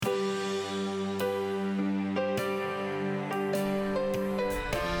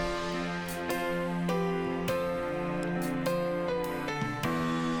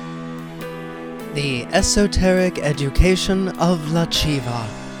The Esoteric Education of La Chiva,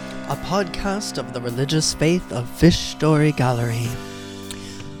 a podcast of the religious faith of Fish Story Gallery.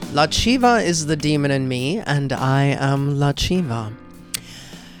 La Chiva is the demon in me, and I am La Chiva.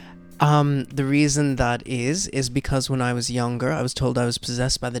 The reason that is because when I was younger, I was told I was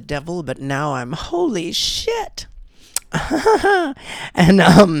possessed by the devil, but now I'm holy shit. And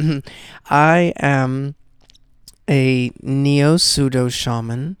I am a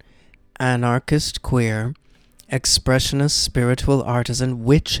neo-pseudo-shaman, anarchist queer, expressionist spiritual artisan,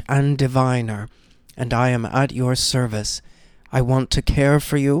 witch and diviner, and I am at your service. I want to care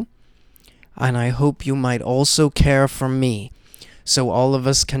for you, and I hope you might also care for me, so all of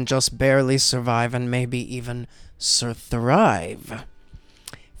us can just barely survive and maybe even thrive.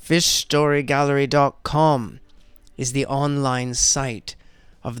 FishStoryGallery.com is the online site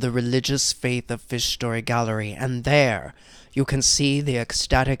of the religious faith of Fish Story Gallery, and there you can see the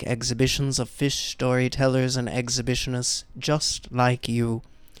ecstatic exhibitions of fish storytellers and exhibitionists just like you.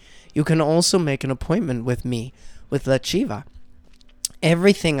 You can also make an appointment with me, with La Chiva.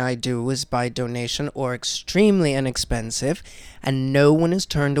 Everything I do is by donation or extremely inexpensive, and no one is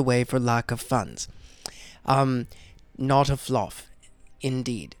turned away for lack of funds. Not a fluff,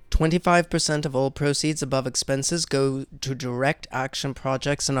 indeed. 25% of all proceeds above expenses go to direct action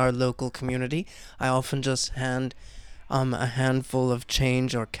projects in our local community. I often just hand a handful of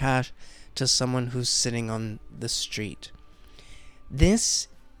change or cash to someone who's sitting on the street. This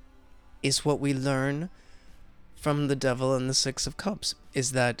is what we learn from the devil and the Six of Cups,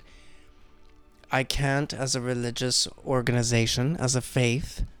 is that I can't, as a religious organization, as a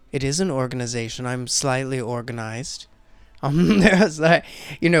faith, it is an organization, I'm slightly organized. There's like,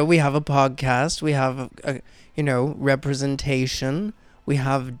 we have a podcast, we have a representation, we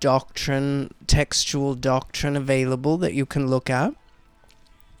have doctrine, textual doctrine available that you can look at.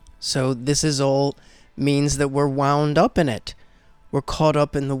 So this is all means that we're wound up in it. We're caught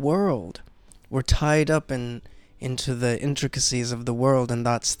up in the world. We're tied up into the intricacies of the world, and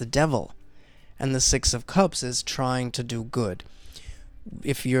that's the devil. And the Six of Cups is trying to do good.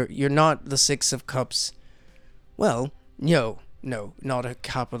 If you're not the Six of Cups, well, no, not a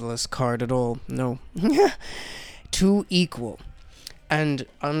capitalist card at all. No. Too equal and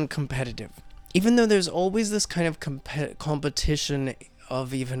uncompetitive. Even though there's always this kind of competition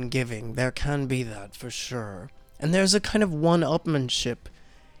of even giving, there can be that for sure. And there's a kind of one-upmanship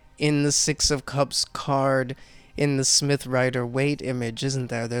in the Six of Cups card, in the Smith Rider Waite image, isn't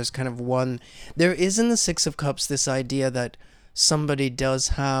there? There's kind of one. There is in the Six of Cups this idea that somebody does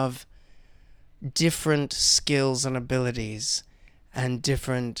have different skills and abilities and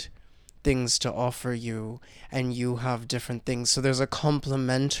different things to offer you, and you have different things. So there's a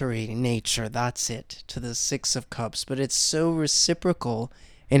complementary nature, that's it, to the Six of Cups, but it's so reciprocal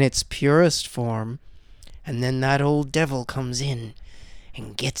in its purest form, and then that old devil comes in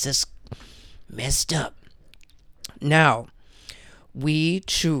and gets us messed up. Now, we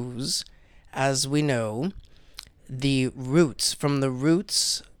choose, as we know, the roots. From the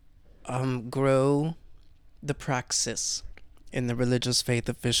roots grow the praxis in the religious faith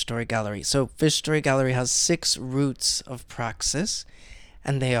of Fish Story Gallery. So Fish Story Gallery has 6 roots of praxis,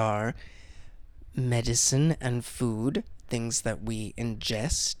 and they are medicine and food, things that we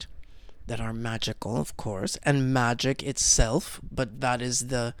ingest that are magical, of course, and magic itself, but that is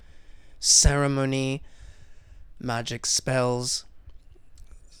the ceremony, magic spells,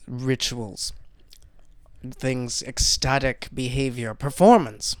 rituals, things, ecstatic behavior,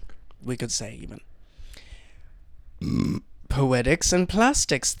 performance, we could say even. Poetics and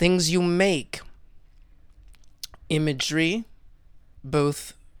plastics, things you make. Imagery,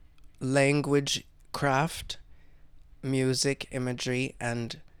 both language, craft, music, imagery,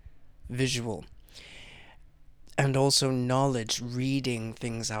 and visual. And also knowledge, reading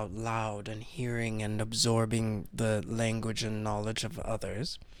things out loud and hearing and absorbing the language and knowledge of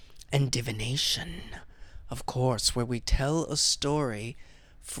others. And divination, of course, where we tell a story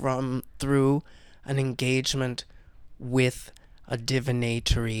through an engagement with a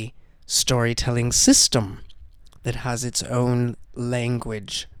divinatory storytelling system that has its own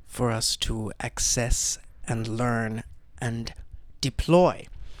language for us to access and learn and deploy.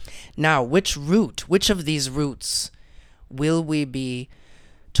 Now, which of these roots will we be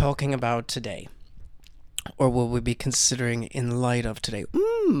talking about today? Or will we be considering in light of today?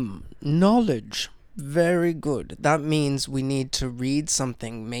 Knowledge. Very good. That means we need to read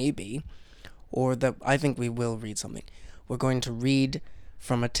something, maybe, or that I think we will read something. We're going to read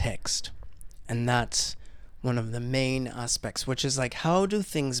from a text, and that's one of the main aspects, which is like, how do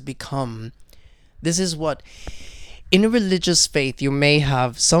things become? This is what In a religious faith, you may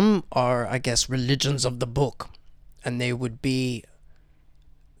have, some are, I guess, religions of the book, and they would be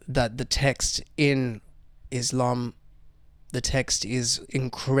that the text in Islam, the text is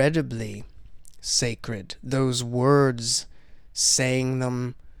incredibly sacred. Those words, saying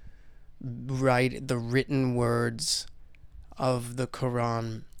them right, the written words of the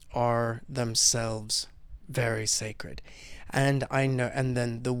Quran are themselves very sacred. And I know, and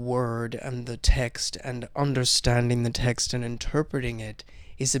then the word and the text and understanding the text and interpreting it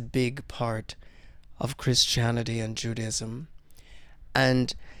is a big part of Christianity and Judaism.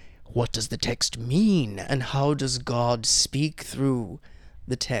 And what does the text mean? And how does God speak through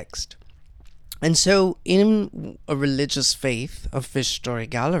the text? And so in a religious faith of Fish Story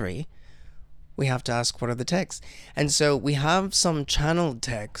Gallery, we have to ask, what are the texts? And so we have some channeled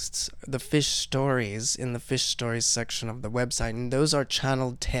texts, the fish stories, in the fish stories section of the website, and those are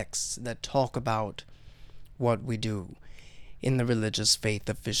channeled texts that talk about what we do in the religious faith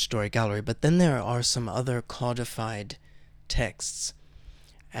of Fish Story Gallery. But then there are some other codified texts,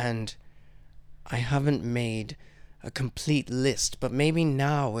 and I haven't made a complete list, but maybe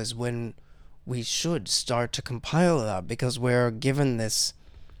now is when we should start to compile that, because we're given this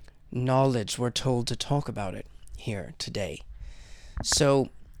knowledge, we're told to talk about it here today. So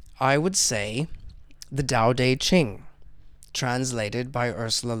I would say the Tao Te Ching, translated by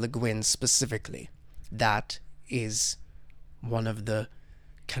Ursula Le Guin specifically. That is one of the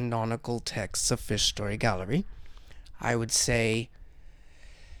canonical texts of Fish Story Gallery. I would say,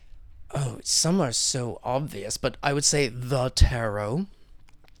 some are so obvious, but I would say the tarot,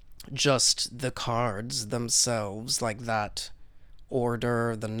 just the cards themselves, like that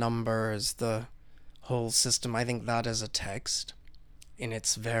order, the numbers, the whole system. I think that is a text in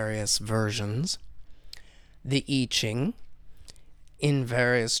its various versions. The I Ching in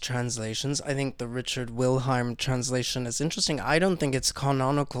various translations. I think the Richard Wilhelm translation is interesting. I don't think it's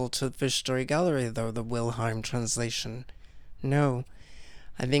canonical to Fish Story Gallery, though, the Wilhelm translation. No.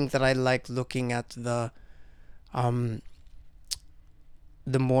 I think that I like looking at the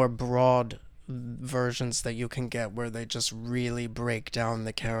more broad versions that you can get, where they just really break down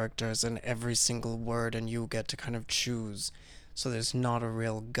the characters and every single word, and you get to kind of choose. So there's not a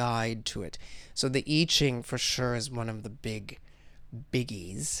real guide to it. So the I Ching for sure is one of the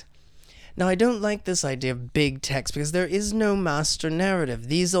biggies. Now, I don't like this idea of big text, because there is no master narrative.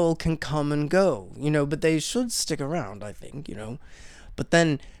 These all can come and go, but they should stick around, I think, But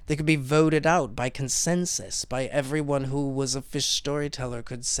then they could be voted out by consensus, by everyone who was a fish storyteller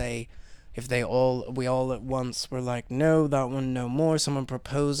could say, if we all at once were like, no, that one no more, someone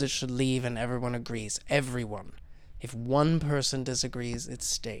proposed it should leave, and everyone agrees. Everyone. If one person disagrees, it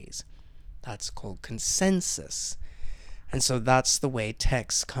stays. That's called consensus. And so that's the way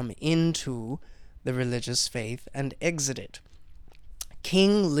texts come into the religious faith and exit it.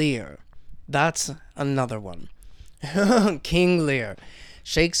 King Lear. That's another one. King Lear.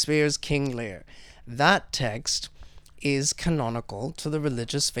 Shakespeare's King Lear. That text is canonical to the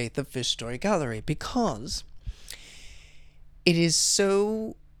religious faith of Fish Story Gallery, because it is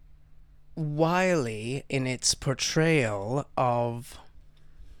so wily in its portrayal of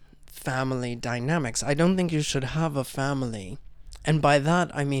family dynamics. I don't think you should have a family, and by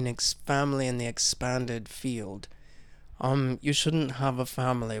that I mean family in the expanded field. You shouldn't have a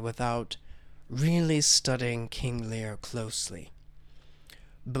family without really studying King Lear closely,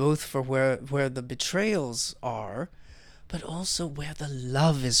 both for where the betrayals are, but also where the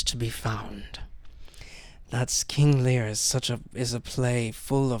love is to be found. That's King Lear is a play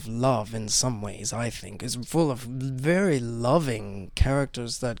full of love in some ways, I think. Is full of very loving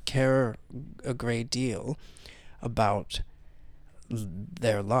characters that care a great deal about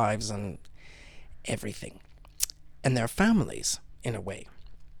their lives and everything. And their families, in a way.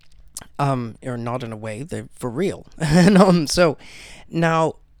 Or not in a way, they're for real. And so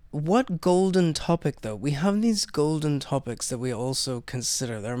now, what golden topic, though? We have these golden topics that we also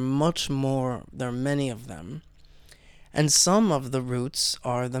consider. There are much more, there are many of them. And some of the roots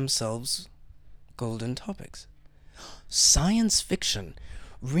are themselves golden topics. Science fiction.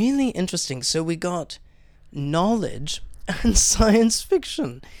 Really interesting. So we got knowledge and science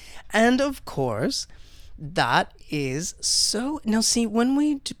fiction. And of course, that is so... Now see, when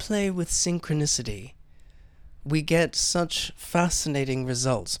we play with synchronicity, we get such fascinating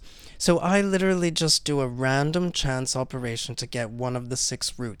results. So I literally just do a random chance operation to get one of the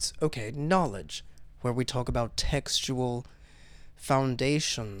 6 roots. Okay, knowledge, where we talk about textual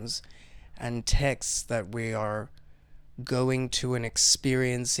foundations and texts that we are going to and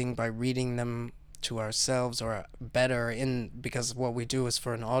experiencing by reading them to ourselves, or better, because what we do is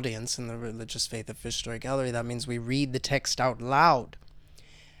for an audience in the Religious Faith of Fish Story Gallery. That means we read the text out loud.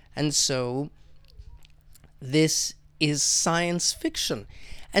 And so this is science fiction.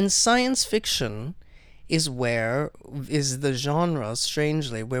 And science fiction is the genre,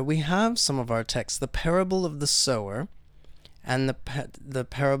 strangely, where we have some of our texts. The Parable of the Sower and the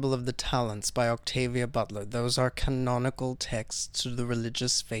Parable of the Talents by Octavia Butler. Those are canonical texts to the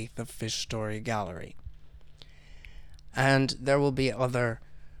Religious Faith of Fish Story Gallery. And there will be other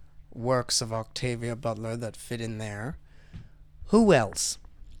works of Octavia Butler that fit in there. Who else?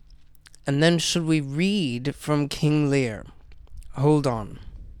 And then should we read from King Lear? Hold on.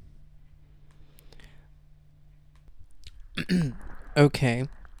 Okay,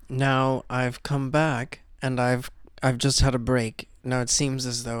 now I've come back, and I've just had a break. Now it seems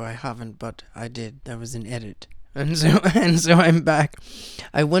as though I haven't, but I did. There was an edit. And so I'm back.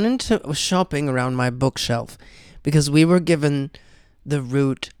 I went into shopping around my bookshelf because we were given the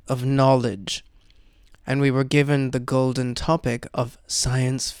root of knowledge, and we were given the golden topic of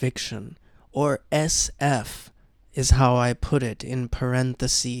science fiction, or SF is how I put it in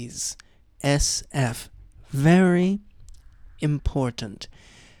parentheses. SF. Very important.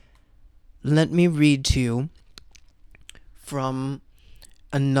 Let me read to you from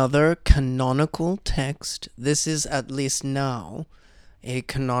another canonical text. This is, at least now, a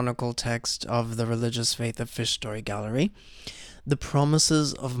canonical text of the Religious Faith of Fish Story Gallery. The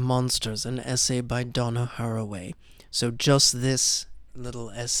Promises of Monsters, an essay by Donna Haraway. So just this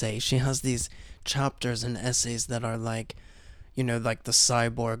little essay. She has these chapters and essays that are like, like the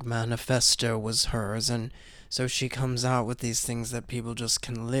Cyborg Manifesto was hers, and so she comes out with these things that people just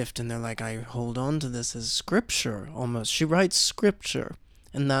can lift, and they're like, I hold on to this as scripture, almost. She writes scripture,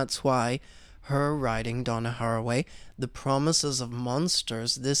 and that's why her writing, Donna Haraway, The Promises of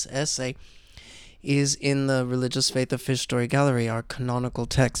Monsters, this essay is in the Religious Faith of Fish Story Gallery, our canonical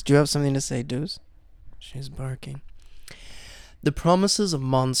text. Do you have something to say, Deuce? She's barking. The Promises of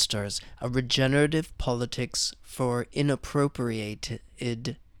Monsters, a regenerative politics for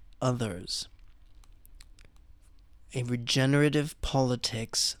inappropriated others. A regenerative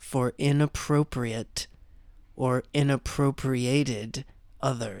politics for inappropriate or inappropriated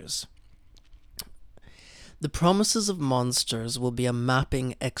others. The Promises of Monsters will be a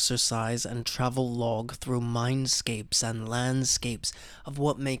mapping exercise and travel log through mindscapes and landscapes of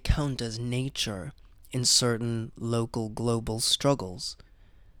what may count as nature in certain local global struggles.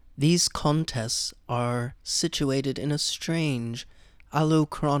 These contests are situated in a strange,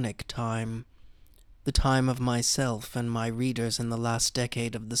 allochronic time, the time of myself and my readers in the last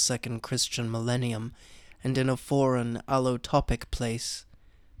decade of the second Christian millennium, and in a foreign, allotopic place,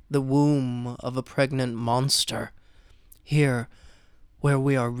 the womb of a pregnant monster, here where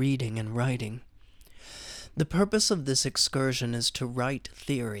we are reading and writing. The purpose of this excursion is to write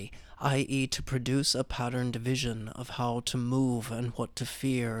theory, i.e. to produce a patterned vision of how to move and what to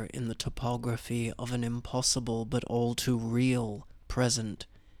fear in the topography of an impossible but all too real present,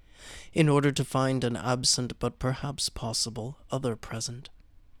 in order to find an absent but perhaps possible other present.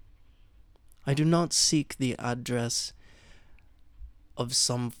 I do not seek the address of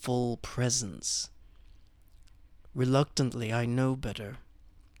some full presence. Reluctantly, I know better.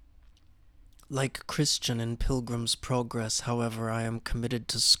 Like Christian in Pilgrim's Progress, however, I am committed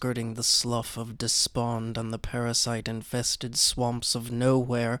to skirting the slough of despond and the parasite-infested swamps of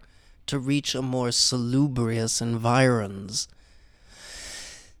nowhere to reach a more salubrious environs.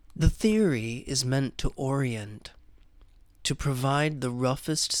 The theory is meant to orient, to provide the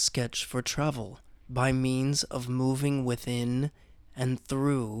roughest sketch for travel by means of moving within and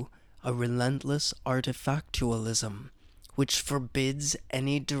through a relentless artifactualism which forbids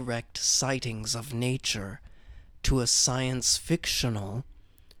any direct sightings of nature, to a science-fictional,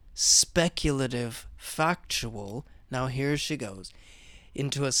 speculative, factual, now here she goes,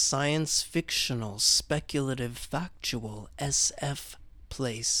 into a science-fictional, speculative, factual SF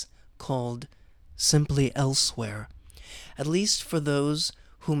place called simply elsewhere. At least for those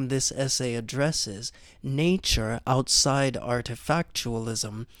whom this essay addresses, nature outside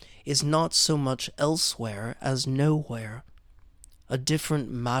artifactualism is not so much elsewhere as nowhere, a different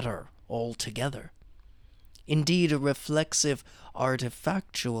matter altogether. Indeed, a reflexive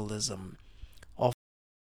artifactualism